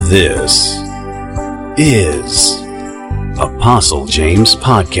This is Apostle James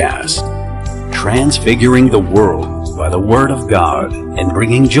Podcast, transfiguring the world by the Word of God and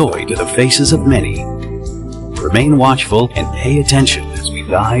bringing joy to the faces of many. Remain watchful and pay attention as we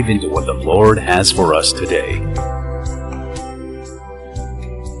dive into what the Lord has for us today.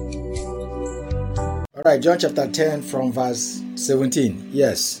 All right, John chapter 10 from verse 17.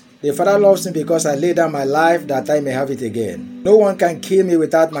 Yes. The Father loves me because I lay down my life that I may have it again. No one can kill me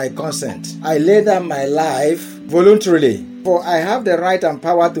without my consent. I lay down my life voluntarily, for I have the right and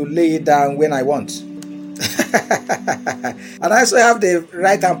power to lay it down when I want. And I also have the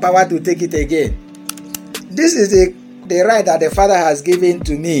right and power to take it again. This is the right that the Father has given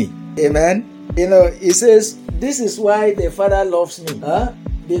to me. Amen. He says, this is why the Father loves me.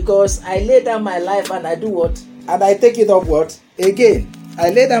 Because I lay down my life and I do what? And I take it up what? Again. I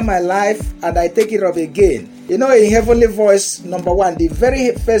lay down my life and I take it up again. In Heavenly Voice, number 1, the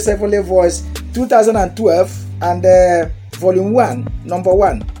very first Heavenly Voice, 2012, and volume 1, number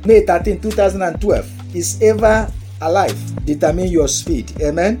 1, May 13, 2012, is ever alive. Determine your speed.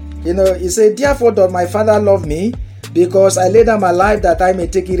 Amen. He said, therefore doth my Father love me, because I lay down my life that I may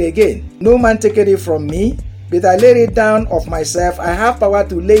take it again. No man taketh it from me, but I lay it down of myself. I have power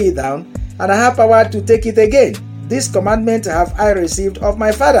to lay it down, and I have power to take it again. This commandment have I received of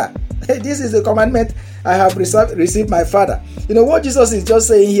my Father. This is the commandment I have received my Father. What Jesus is just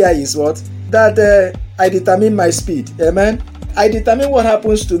saying here is what? That I determine my speed. Amen. I determine what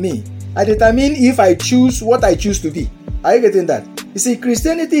happens to me. I determine if I choose what I choose to be. Are you getting that? You see,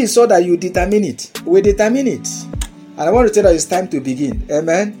 Christianity is so that you determine it. We determine it. And I want to tell you it's time to begin.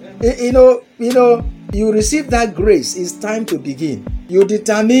 Amen. You receive that grace. It's time to begin. You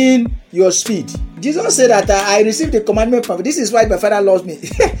determine your speed. Jesus said that I received the commandment from. This is why my Father loves me.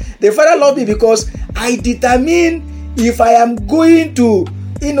 The Father loves me because I determine if I am going to,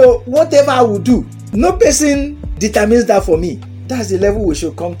 whatever I will do. No person determines that for me. That's the level we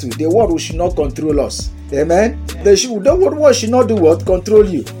should come to. The world should not control us. Amen. The world should not do what? Control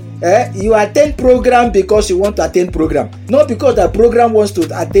you. You attend program because you want to attend program, not because the program wants to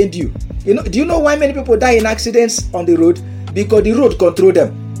attend you. Do you know why many people die in accidents on the road? Because the road control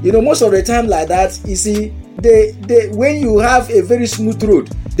them. Most of the time like that, you see, when you have a very smooth road,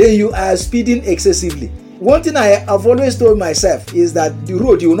 then you are speeding excessively. One thing I have always told myself is that the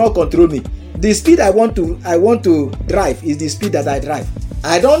road will not control me. The speed I want to drive is the speed that I drive.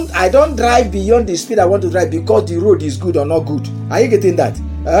 I don't drive beyond the speed I want to drive because the road is good or not good. Are you getting that?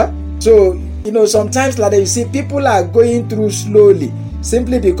 So sometimes like that, you see people are going through slowly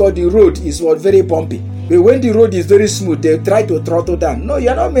simply because the road is very bumpy. But when the road is very smooth, they try to throttle down. No,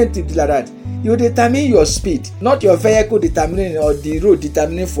 you're not meant to be like that. You determine your speed, not your vehicle determining or the road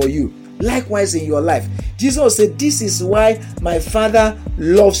determining for you. Likewise in your life. Jesus said, this is why my Father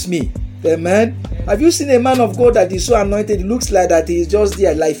loves me. Amen. Have you seen a man of God that is so anointed? It looks like that he is just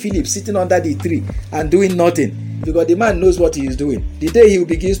there like Philip sitting under the tree and doing nothing. Because the man knows what he is doing. The day he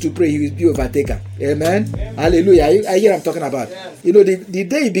begins to pray, he will be overtaken. Amen. Yeah. Hallelujah. I hear I'm talking about. Yeah. The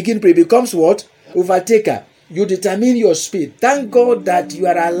day he begins to pray, becomes what? Overtaker. You determine your speed. Thank God that you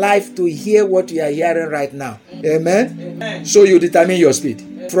are alive to hear what you are hearing right now. Amen. Amen. So you determine your speed.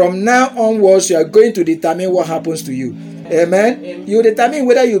 From now onwards, you are going to determine what happens to you. Amen. Amen. You determine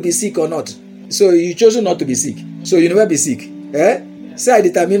whether you'll be sick or not. So you chose not to be sick. So you never be sick. Say I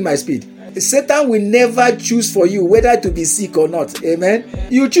determine my speed. Satan will never choose for you whether to be sick or not. Amen.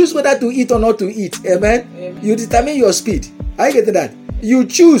 You choose whether to eat or not to eat. Amen. You determine your speed. Are you getting that? You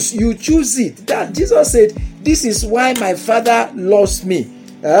choose it. That Jesus said, this is why my Father loves me.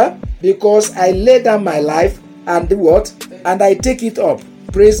 Because I lay down my life and do what? And I take it up.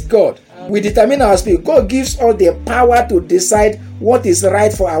 Praise God. We determine our speed. God gives us the power to decide what is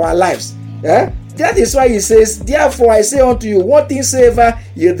right for our lives. That is why he says, therefore I say unto you, what things soever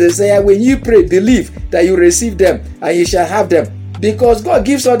you desire, when you pray, believe that you receive them and you shall have them. Because God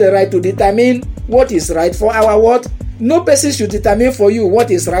gives us the right to determine what is right for our what? No person should determine for you what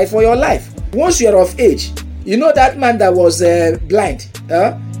is right for your life. Once you are of age, that man that was blind, they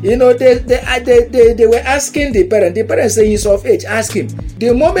were asking the parent. The parent saying he's of age. Ask him.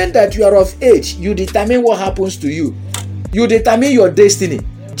 The moment that you are of age, you determine what happens to you. You determine your destiny.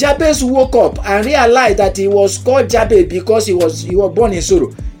 Jabez woke up and realized that he was called Jabez because he was born in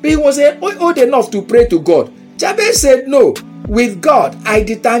sorrow. But he was old enough to pray to God. Jabez said, no, with God, I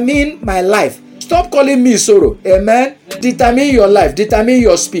determine my life. Stop calling me sorrow. Amen. Determine your life. Determine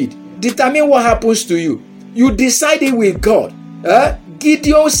your speed. Determine what happens to you. You decide it with God.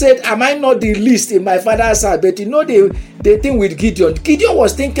 Gideon said, am I not the least in my father's house? But the thing with Gideon. Gideon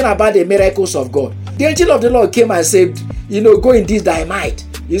was thinking about the miracles of God. The angel of the Lord came and said, go in this thy might.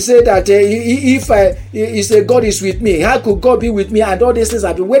 You say that he said God is with me, how could God be with me? And all these things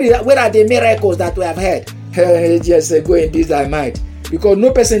happen. Where are the miracles that we have heard? Just go in this thy mind. Because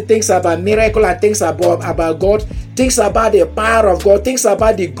no person thinks about miracle and thinks about God, thinks about the power of God, thinks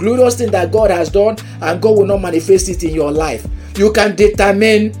about the glorious thing that God has done, and God will not manifest it in your life. You can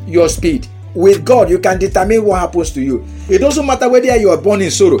determine your speed. With God, you can determine what happens to you. It doesn't matter whether you are born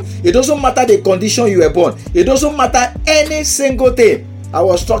in sorrow. It doesn't matter the condition you were born. It doesn't matter any single thing. I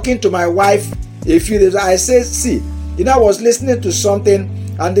was talking to my wife a few days ago. I said, see, I was listening to something,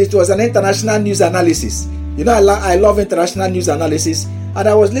 and it was an international news analysis. I love international news analysis. And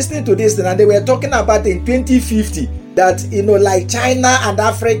I was listening to this thing, and they were talking about in 2050 that, like China and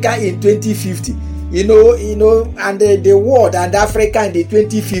Africa in 2050, and the world and Africa in the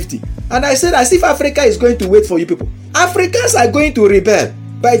 2050. And I said, as if Africa is going to wait for you people. Africans are going to rebel.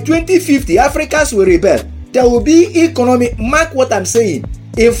 By 2050, Africans will rebel. There will be economic, mark what I'm saying.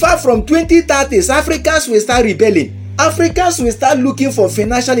 In fact, from 2030s, Africans will start rebelling. Africans will start looking for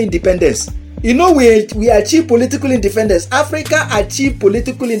financial independence. We achieve political independence. Africa achieved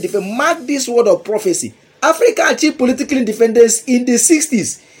political independence. Mark this word of prophecy. Africa achieved political independence in the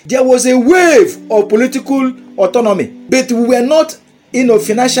 60s. There was a wave of political autonomy, but we were not,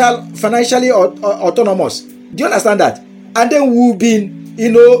 financially autonomous. Do you understand that? And then we've been,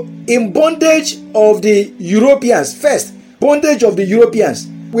 in bondage of the Europeans first. Bondage of the Europeans.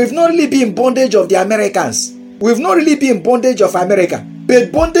 We've not really been in bondage of the Americans. We've not really been in bondage of America,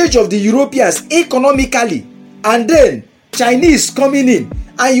 but bondage of the Europeans economically. And then Chinese coming in.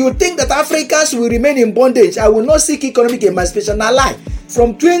 And you think that Africans will remain in bondage. I will not seek economic emancipation. Now lie.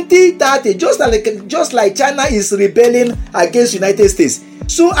 From 2030, just like China is rebelling against United States,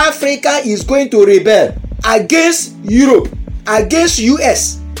 so Africa is going to rebel against Europe, against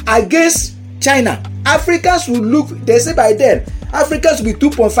US, against China. Africans will look, they say by then, Africans will be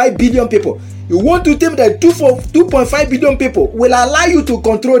 2.5 billion people. You want to tell me that 2.5 billion people will allow you to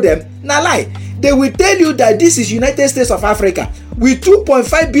control them? Now lie. They will tell you that this is United States of Africa. With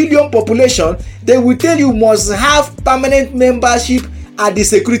 2.5 billion population, they will tell you must have permanent membership at the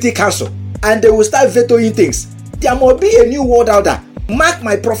Security Council. And they will start vetoing things. There must be a new world order. Mark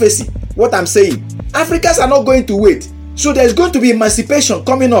my prophecy, what I'm saying. Africans are not going to wait. So there's going to be emancipation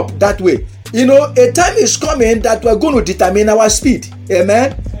coming up that way. A time is coming that we're going to determine our speed.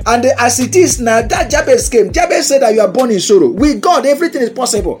 Amen. And as it is now, that Jabez came. Jabez said that you are born in sorrow. With God, everything is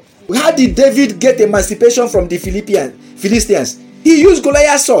possible. How did David get emancipation from the Philistines? He used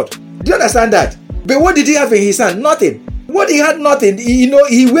Goliath's sword. Do you understand that? But what did he have in his hand? Nothing. What he had nothing. He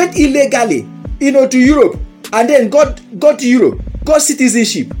went illegally, to Europe, and then got to Europe, got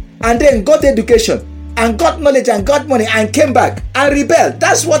citizenship, and then got education, and got knowledge, and got money, and came back and rebelled.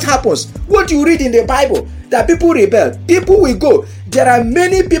 That's what happens. What you read in the Bible, that people rebel. People will go. There are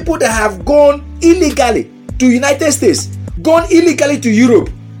many people that have gone illegally to United States, gone illegally to Europe,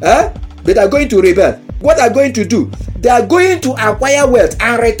 but are going to rebel. What are going to do? They are going to acquire wealth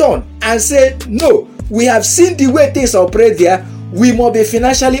and return and say, no, we have seen the way things operate there. We must be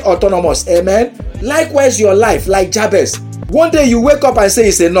financially autonomous. Amen. Likewise, your life, like Jabez. One day you wake up and say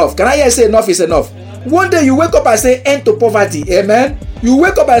it's enough. Can I hear say enough is enough? One day you wake up and say end to poverty. Amen. You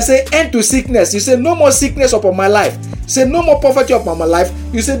wake up and say end to sickness. You say no more sickness upon my life. Say no more poverty upon my life.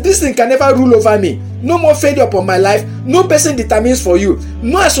 You say this thing can never rule over me. No more failure upon my life. No person determines for you.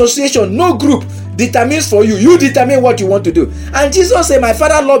 No association, no group determines for you. You determine what you want to do. And Jesus said, my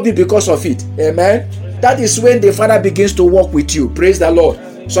Father loved me because of it. Amen. That is when the Father begins to walk with you. Praise the Lord.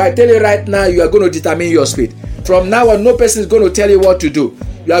 So I tell you right now, you are going to determine your speed. From now on, no person is going to tell you what to do.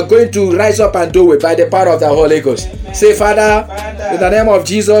 You are going to rise up and do it by the power of the Holy Ghost. Say, Father, in the name of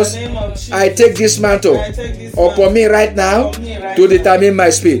Jesus, I take this mantle upon me right now to determine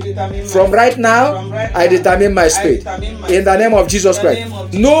my speed. From right now, I determine my speed. In the name of Jesus Christ.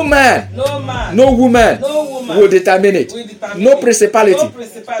 No man, no woman will determine it. No principality.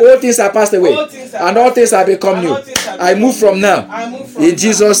 All things are passed away, and all things have become new. I move from now. In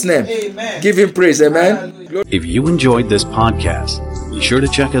Jesus' name. Give him praise. Amen. If you enjoyed this podcast, be sure to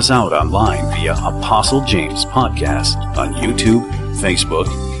check us out online via Apostle James Podcast on YouTube, Facebook,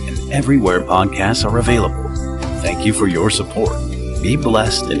 and everywhere podcasts are available. Thank you for your support. Be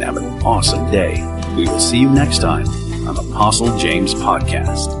blessed and have an awesome day. We will see you next time on Apostle James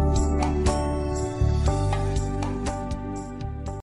Podcast.